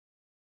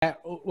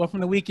What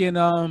from the weekend?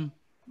 Caught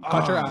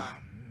your eye.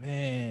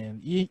 Man,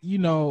 you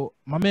know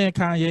my man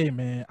Kanye,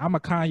 man. I'm a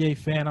Kanye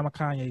fan. I'm a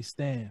Kanye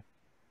stan,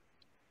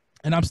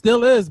 and I'm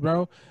still is,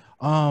 bro.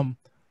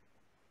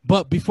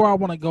 But before I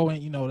want to go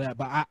in, that,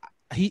 but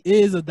he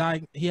has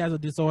a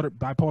disorder,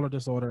 bipolar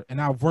disorder,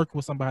 and I've worked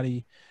with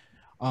somebody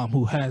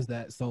who has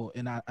that. So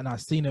and I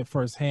seen it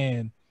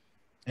firsthand,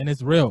 and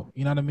it's real.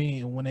 You know what I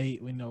mean? And when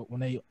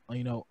they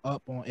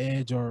up on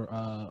edge or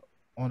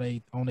on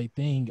a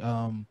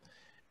thing,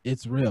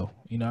 it's real.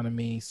 You know what I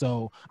mean?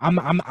 So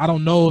I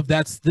don't know if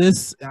that's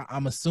this.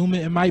 I'm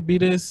assuming it might be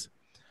this.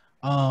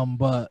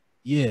 But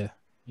yeah,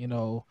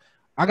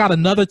 I got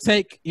another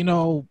take,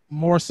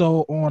 more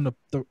so on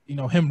the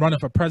him running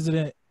for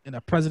president, and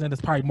a president is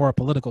probably more a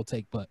political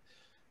take. But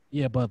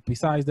yeah, but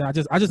besides that,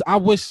 I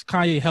wish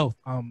Kanye health,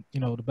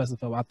 the best of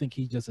him. I think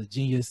he's just a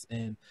genius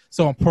and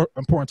so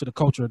important to the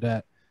culture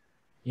that,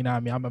 what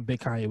I mean, I'm a big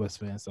Kanye West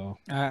fan. So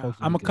I'm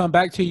gonna come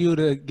back to you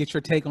to get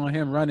your take on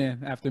him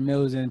running after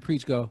Mills and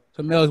Preach go.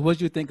 So Mills, what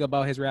do you think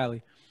about his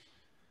rally?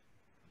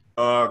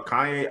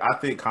 Kanye, I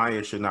think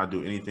Kanye should not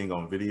do anything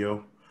on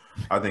video.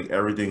 I think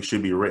everything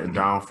should be written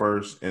down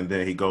first, and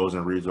then he goes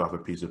and reads off a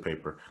piece of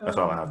paper. That's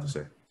all I have to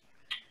say.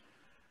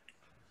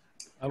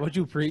 What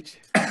you Preach?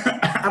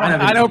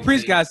 I know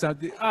Preach got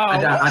something. Oh.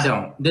 I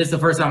don't. This is the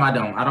first time I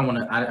don't. I don't want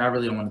to. I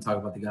really don't want to talk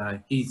about the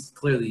guy. He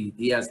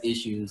has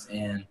issues,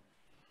 and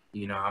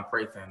I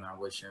pray for him. I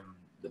wish him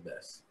the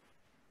best.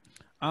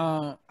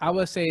 I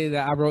would say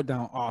that I wrote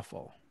down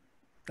awful.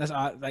 That's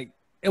like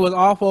it was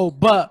awful,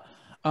 but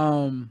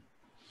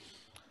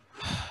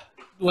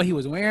what he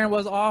was wearing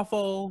was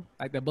awful.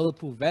 Like the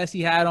bulletproof vest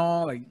he had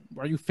on. Like,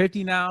 are you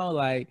 50 now?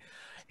 Like,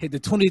 hit the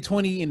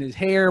 2020 in his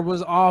hair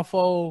was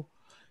awful.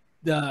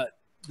 The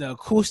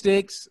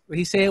acoustics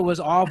he said was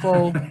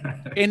awful.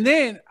 And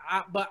then,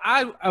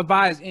 I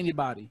advise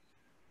anybody,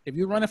 if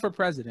you're running for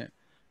president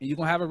and you're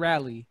gonna have a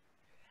rally,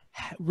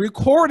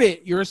 record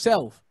it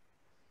yourself,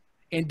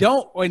 and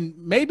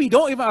maybe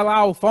don't even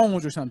allow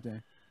phones or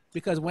something,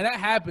 because when that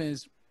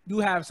happens, you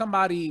have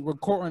somebody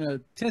recording a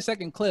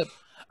 10-second clip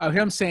of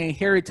him saying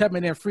Harriet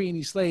Tubman and freeing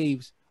these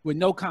slaves with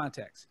no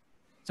context.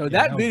 So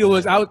that video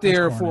was out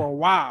there for a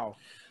while.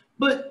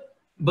 But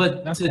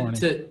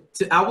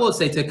I will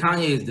say, to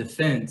Kanye's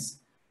defense,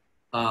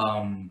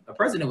 a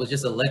president was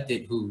just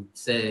elected who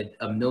said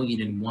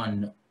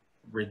 1,000,001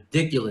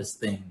 ridiculous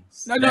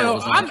things that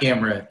was on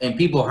camera, and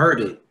people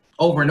heard it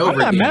over and over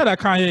again. I'm not mad at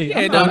Kanye. Yeah,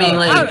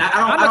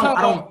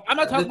 I'm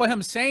not talking about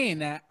him saying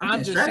that.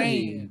 I'm just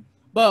saying.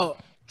 But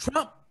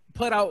Trump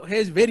put out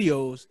his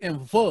videos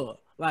in full.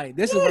 Like,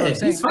 this is what I'm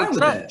saying.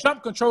 Like,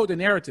 Trump controlled the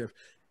narrative.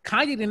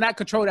 Kanye did not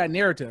control that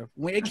narrative.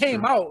 When it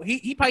came out,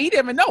 he didn't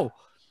even know.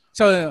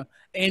 So,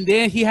 and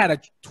then he had a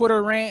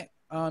Twitter rant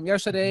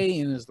yesterday,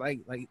 and it's like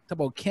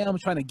about Kim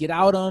trying to get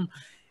out him,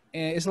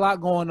 and it's a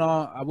lot going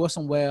on. I wish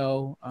him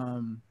well.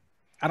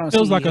 I don't. It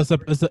feels like it's a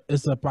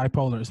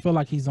bipolar. It feels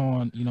like he's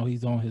on,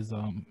 he's on his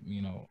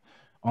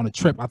on a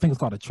trip. I think it's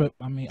called a trip.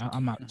 I mean,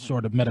 I'm not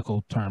sure the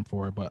medical term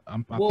for it, but I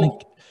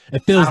think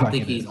it feels like. I don't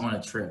think he's on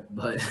a trip,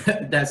 but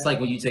that's like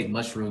when you take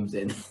mushrooms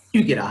and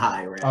you get a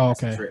high, right? Oh,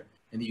 okay. That's a trip,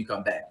 and then you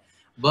come back.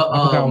 But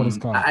I forgot what it's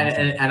called.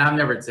 And I've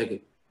never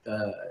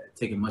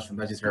taken mushrooms.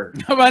 I just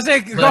heard. Go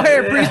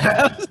ahead, Preach.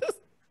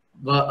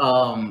 But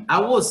I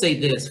will say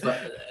this.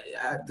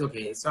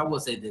 So I will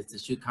say this to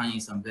shoot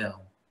Kanye some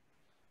bell.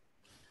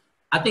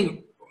 I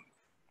think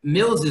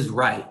Mills is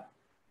right.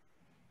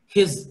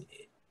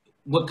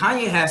 What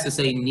Kanye has to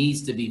say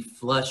needs to be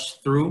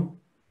flushed through,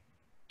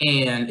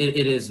 and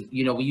it is,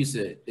 we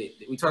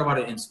talk about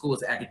it in school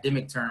as an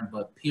academic term,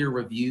 but peer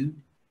reviewed,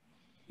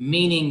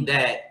 meaning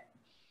that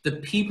the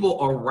people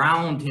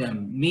around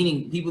him,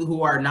 meaning people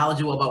who are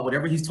knowledgeable about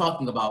whatever he's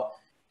talking about,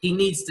 he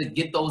needs to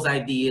get those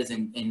ideas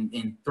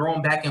and throw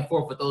them back and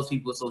forth with those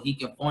people so he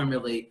can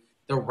formulate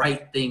the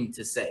right thing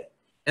to say.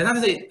 And not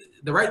to say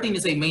the right thing to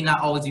say may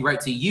not always be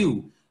right to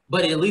you,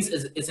 but at least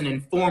it's an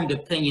informed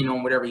opinion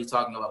on whatever he's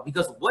talking about.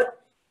 Because what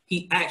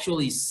he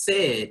actually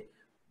said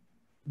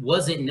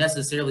wasn't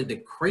necessarily the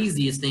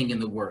craziest thing in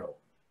the world.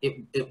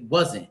 It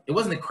wasn't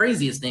the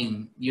craziest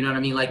thing. You know what I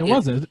mean? Like it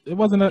wasn't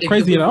that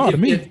crazy at all to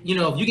me. If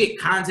you get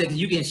context,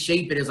 you can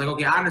shape it. It's like,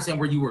 okay, I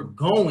understand where you were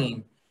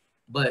going,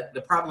 but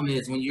the problem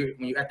is when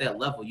you're at that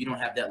level, you don't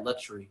have that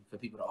luxury for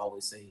people to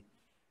always say,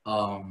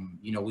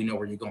 we know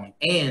where you're going.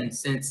 And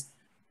since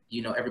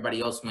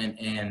everybody else went,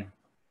 and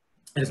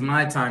it's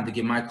my time to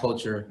get my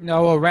culture.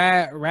 No, well,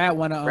 Rad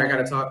wanna. Rad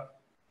gotta talk.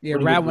 Yeah,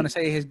 Rad wanna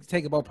say his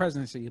take about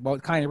presidency,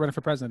 about Kanye running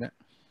for president.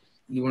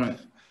 You wanna?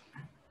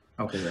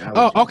 Okay. Rad,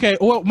 okay.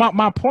 Well,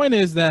 my point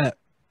is that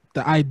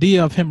the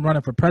idea of him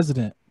running for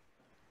president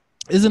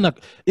isn't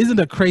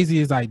the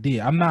craziest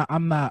idea. I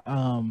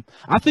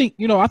think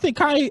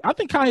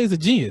Kanye is a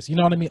genius. You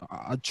know what I mean?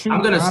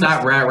 I'm gonna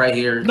stop Rad right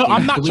here. No,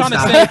 I'm not trying to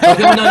say.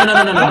 No.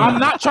 I'm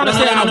not trying to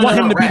say I want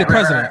him to be the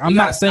president. I'm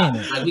not saying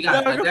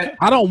it.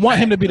 I don't want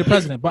him to be the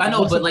president. But I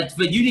know, but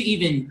for you to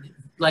even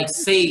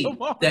say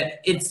that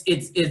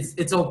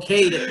it's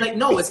okay to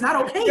no, it's not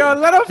okay. Yo,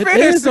 let him finish.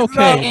 It is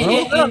okay,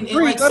 bro.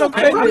 Let him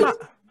finish.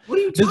 What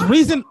are you This talking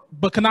reason,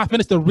 but can I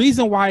finish? The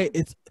reason why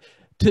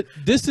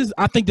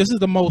I think this is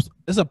the most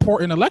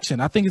important election.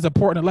 I think it's an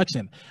important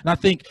election. And I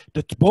think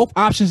both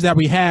options that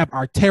we have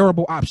are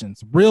terrible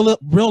options. Real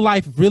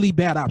life, really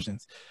bad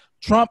options.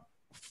 Trump,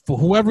 for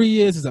whoever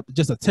he is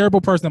just a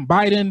terrible person.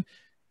 Biden,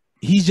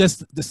 he's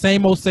just the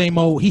same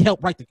old. He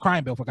helped write the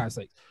crime bill, for God's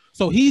sake.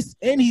 So he's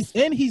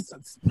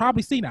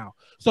probably senile.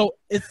 So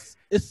it's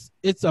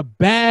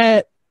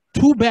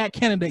two bad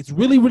candidates,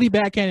 really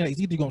bad candidates.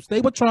 Either gonna stay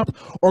with Trump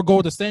or go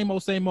with the same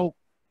old,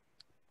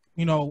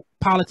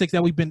 politics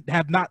that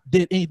have not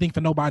did anything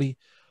for nobody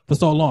for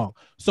so long.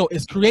 So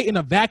it's creating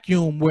a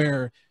vacuum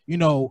where,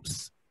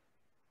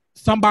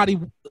 somebody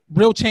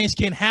real change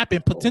can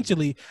happen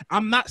potentially.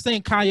 I'm not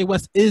saying Kanye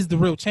West is the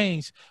real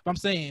change, but I'm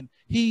saying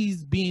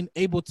he's being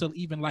able to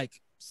even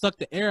suck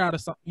the air out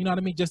of something, you know what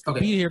I mean? Just to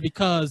be here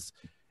because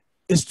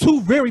it's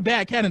two very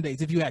bad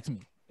candidates, if you ask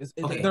me.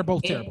 They're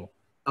both terrible.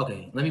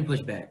 Okay, let me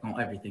push back on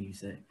everything you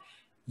said.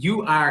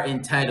 You are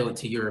entitled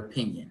to your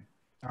opinion.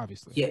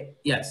 Obviously. Yeah,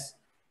 yes.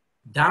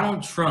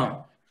 Donald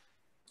Trump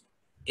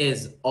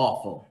is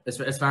awful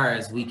as far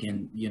as we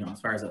can,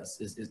 as far as us,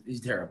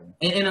 he's terrible.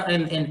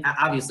 And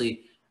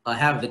obviously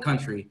half of the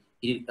country,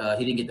 he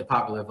didn't get the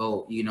popular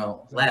vote,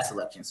 last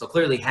election. So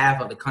clearly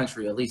half of the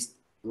country, at least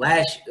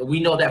we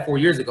know that 4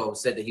 years ago,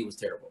 said that he was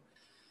terrible.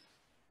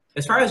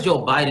 As far as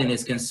Joe Biden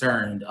is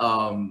concerned,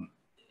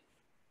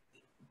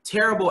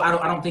 terrible, I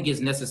don't think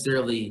is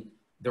necessarily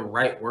the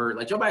right word.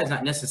 Like, Joe Biden's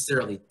not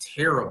necessarily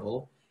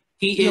terrible.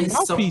 He's a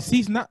mouthpiece.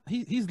 He's not.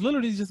 He's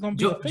literally just going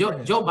to be.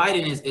 Joe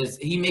Biden is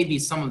he may be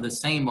some of the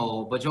same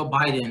old, but Joe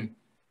Biden,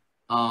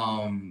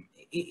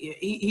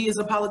 he is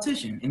a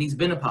politician, and he's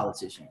been a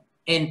politician,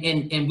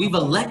 and we've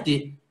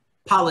elected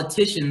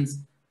politicians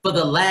for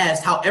the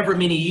last however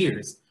many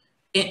years,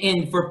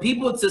 and for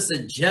people to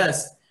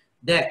suggest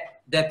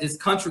that this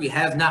country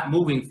has not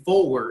moving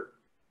forward,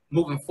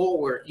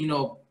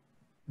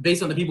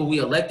 based on the people we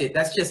elected,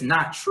 that's just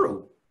not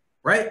true,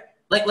 right?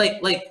 Like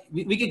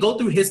we could go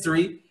through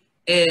history.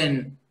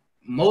 And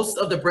most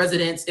of the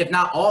presidents, if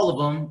not all of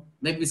them,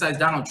 maybe besides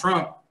Donald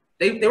Trump,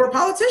 they were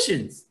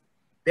politicians.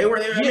 They were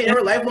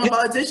lifelong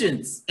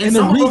politicians. And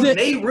some of them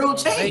made real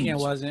change.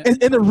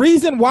 And the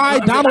reason why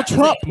Donald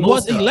Trump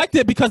was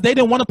elected because they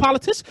didn't want a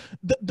politician.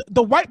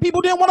 The white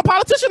people didn't want a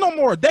politician no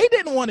more. They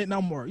didn't want it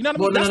no more. You know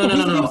what I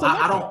mean? No.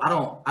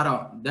 I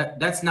don't.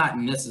 That's not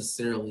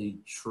necessarily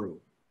true.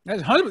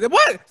 That's 100%.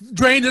 What?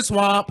 Drain the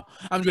swamp.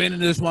 I'm draining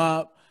the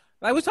swamp.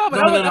 Like, we're talking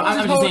about. No.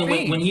 I'm just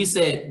saying when you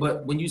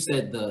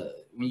said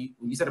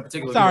a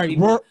particular. Sorry,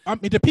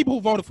 the people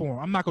who voted for him.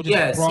 I'm not going to.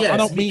 Yes. I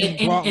don't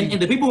mean.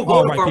 And the people who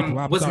voted for him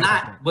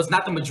was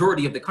not the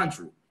majority of the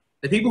country.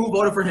 The people who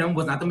voted for him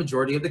was not the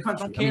majority of the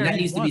country. I mean, that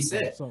needs to be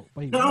said.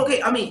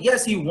 Okay. I mean,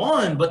 yes, he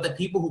won, but the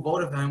people who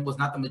voted for him was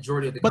not the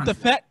majority of the country. But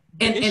the fact,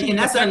 and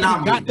that's an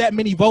anomaly. Got that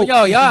many votes.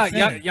 Yo,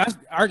 y'all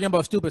arguing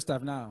about stupid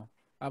stuff now.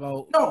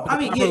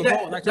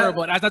 That's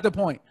terrible. That's not the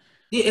point.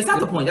 Yeah, it's not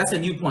the point. That's a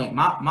new point.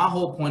 My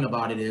whole point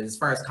about it is, as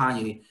far as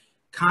Kanye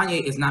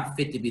is not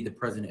fit to be the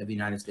president of the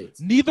United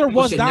States. Neither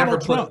was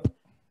Donald Trump.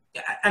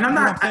 And I'm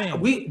not.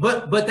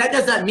 But that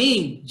does not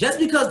mean just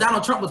because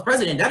Donald Trump was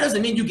president, that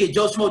doesn't mean you get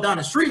Joe Schmo down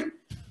the street.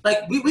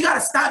 Like, we gotta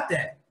stop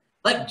that.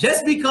 Like,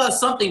 just because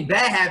something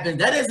bad happens,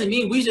 that doesn't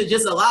mean we should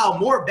just allow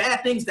more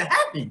bad things to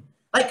happen.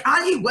 Like,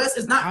 Kanye West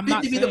is not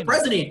fit to be the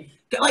president.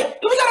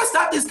 Like, we gotta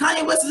stop this.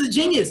 Kanye West is a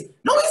genius.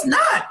 No, he's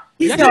not.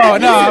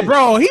 No,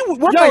 bro. He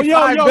worth like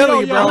 $5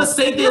 billion, bro. I'm gonna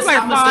say this.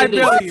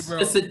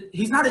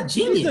 He's not a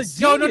genius.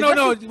 No.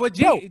 What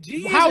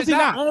genius how is he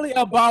not only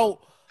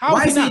about?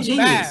 Why is he a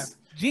genius?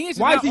 Genius.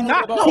 Why is he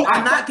not? No,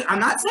 I'm not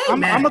saying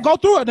that. I'm gonna go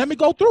through it. Let me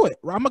go through it.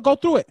 I'm gonna go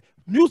through it.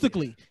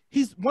 Musically,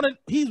 he's one of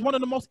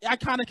the most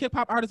iconic hip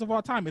hop artists of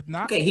all time. If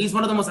not, okay, he's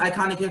one of the most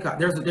iconic hip hop.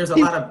 There's a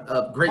lot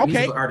of great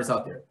musical artists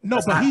out there.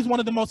 He's one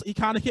of the most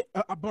iconic.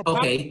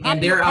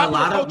 And there are a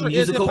lot of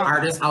musical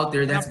artists out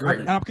there that's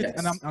great.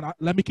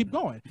 Let me keep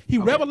going. He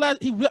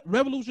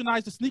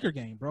revolutionized the sneaker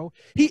game, bro.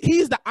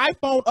 He's the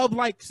iPhone of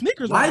like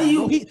sneakers. Why do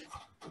you?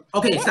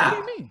 Okay,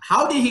 stop.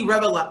 How did he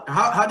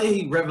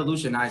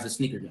revolutionize the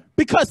sneaker game?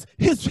 Because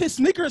his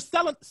sneaker is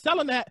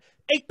selling at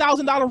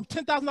 $8,000,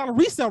 $10,000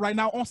 resale right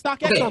now on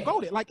StockX or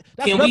Golded. Like,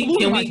 that's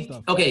revolutionizing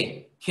stuff.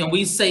 Okay, can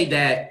we say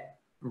that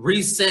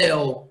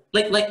resale?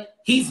 Like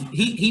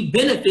he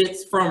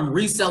benefits from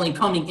reselling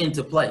coming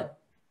into play.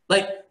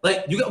 We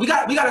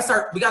gotta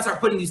start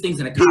putting these things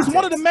in a context. He's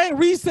one of the main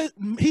reasons.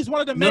 He's one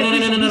of the main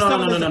reasons.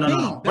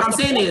 No. What I'm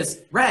saying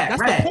is,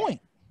 that's the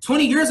point.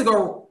 20 years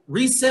ago,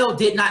 resale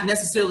did not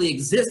necessarily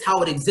exist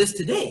how it exists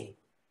today.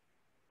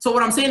 So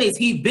what I'm saying is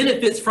he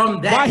benefits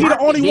from that. Why he the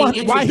only one?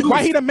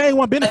 Why he the main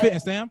one benefiting,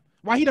 Sam?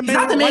 Why he the main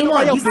one?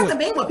 He's not the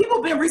main one. People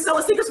have been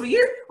reselling sneakers for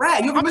years.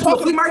 Right? You ever been to a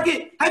flea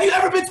market? Have you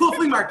ever been to a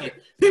flea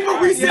market? People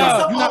resell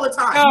stuff all the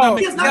time.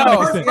 He is not the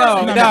first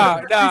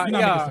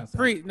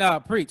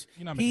person. Preach.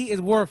 He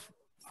is worth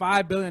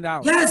 $5 billion.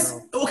 Yes.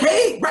 Bro.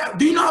 Okay. Right.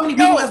 Do you know how many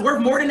people that's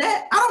worth more than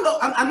that? I don't know.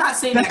 I'm not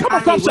saying that.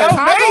 Coming from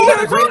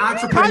Chicago. Great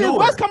entrepreneur. Kanye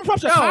West coming from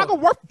Chicago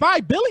worth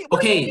 $5 billion.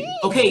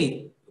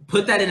 Okay.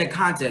 put that into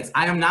context.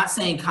 I am not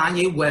saying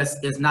Kanye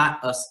West is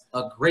not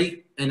a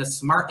great and a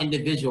smart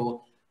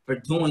individual for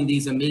doing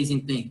these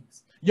amazing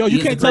things. Yo,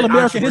 you can't tell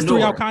American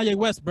history out Kanye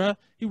West, bro.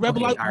 He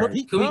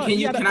revolutionized.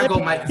 Okay, can I go,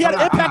 Mike? He had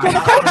an impact on the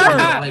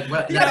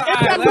culture. He had an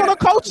impact on the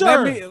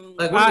culture.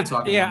 Like, what are we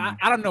talking about?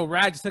 I don't know.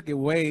 Raj took it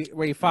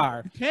way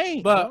far.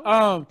 Okay, but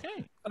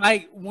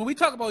like when we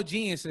talk about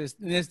geniuses,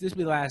 this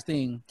be the last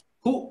thing.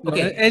 Who?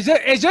 Okay,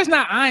 it's just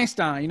not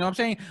Einstein. You know what I'm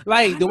saying?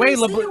 Like the way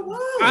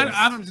LeBron.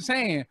 I'm just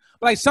saying.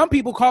 Like some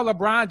people call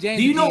LeBron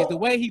James genius. The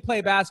way he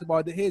played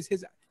basketball,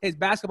 his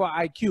basketball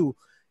IQ.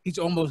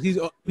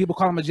 People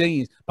call him a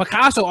genius.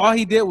 Picasso, all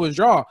he did was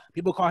draw.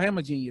 People call him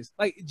a genius.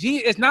 Like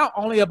genius, it's not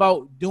only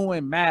about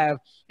doing math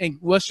and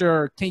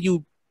can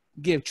you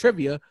give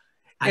trivia?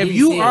 If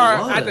you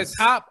are at the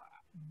top,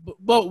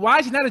 but why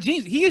is he not a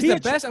genius? He is the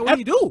best at what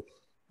he do.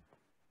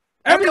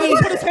 Everything he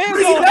put his hands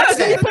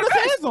on. He put his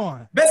hands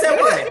on. Best at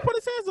what? He put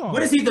his hands on.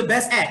 What is he the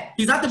best at?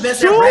 He's not the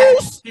best at rap.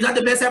 He's not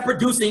the best at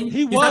producing.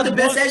 He's not the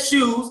best at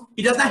shoes.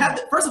 He does not have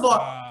the, first of all,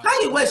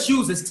 Kanye West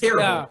shoes is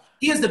terrible. Yeah.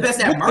 He is the best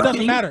at marketing. It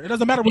doesn't matter. It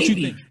doesn't matter what you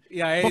think.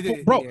 Yeah,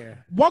 bro. Yeah.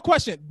 One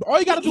question. All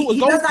you gotta do is he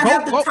does not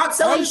have the top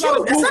selling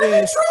shoe. That's not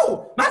even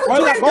true. Michael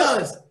Jordan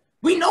does.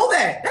 We know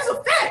that. That's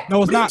a fact.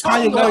 No, it's not.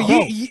 Kanye West.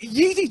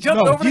 Yeezy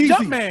jumped over the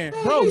jump man.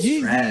 Bro,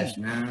 Yeezy. Trash,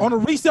 man. On the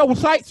resale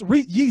sites,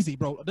 Yeezy,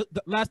 bro. The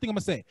last thing I'm going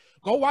to say.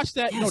 Go watch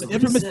that. You know, the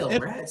infamous.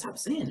 Stop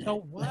saying that. So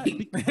what?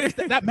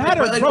 That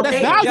matters, bro.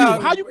 That's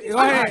value. How you. Go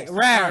ahead.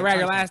 Rag,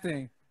 your last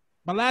thing.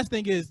 My last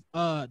thing is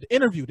the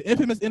interview, the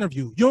infamous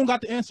interview. You don't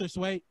got the answer,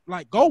 Sway.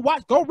 Like, go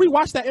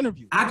rewatch that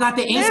interview. I got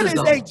the answers,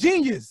 though. The man is a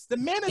genius. The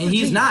man is a genius. And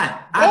he's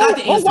not. I got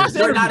the answers.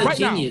 You're not a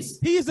genius.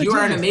 He is a genius. You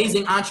are an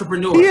amazing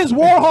entrepreneur. He is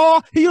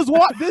Warhol. He is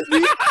Walt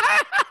Disney.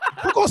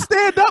 We're going to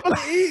stand up and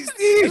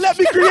let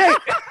me create.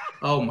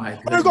 Oh, my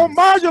God. They're going to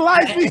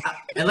marginalize me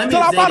until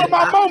I'm out of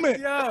my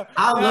moment.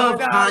 I love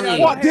Kanye.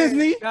 Walt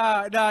Disney.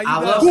 I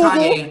love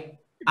Kanye.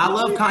 I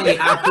love Kanye.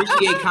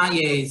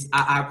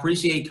 I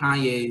appreciate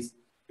Kanye's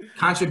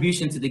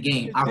contribution to the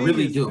game. I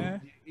really do.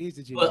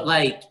 But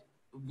like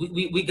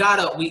we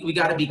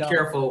gotta be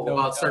careful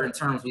about certain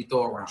terms we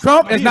throw around.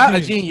 Trump is not a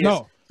genius.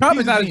 No, Trump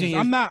is not a genius.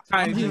 I'm not.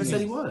 I even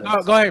said he was.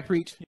 Go ahead,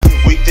 preach.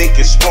 We think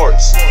it's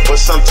sports, but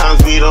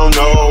sometimes we don't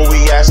know. We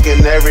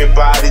asking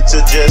everybody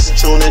to just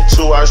tune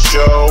into our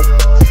show.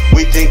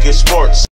 We think it's sports.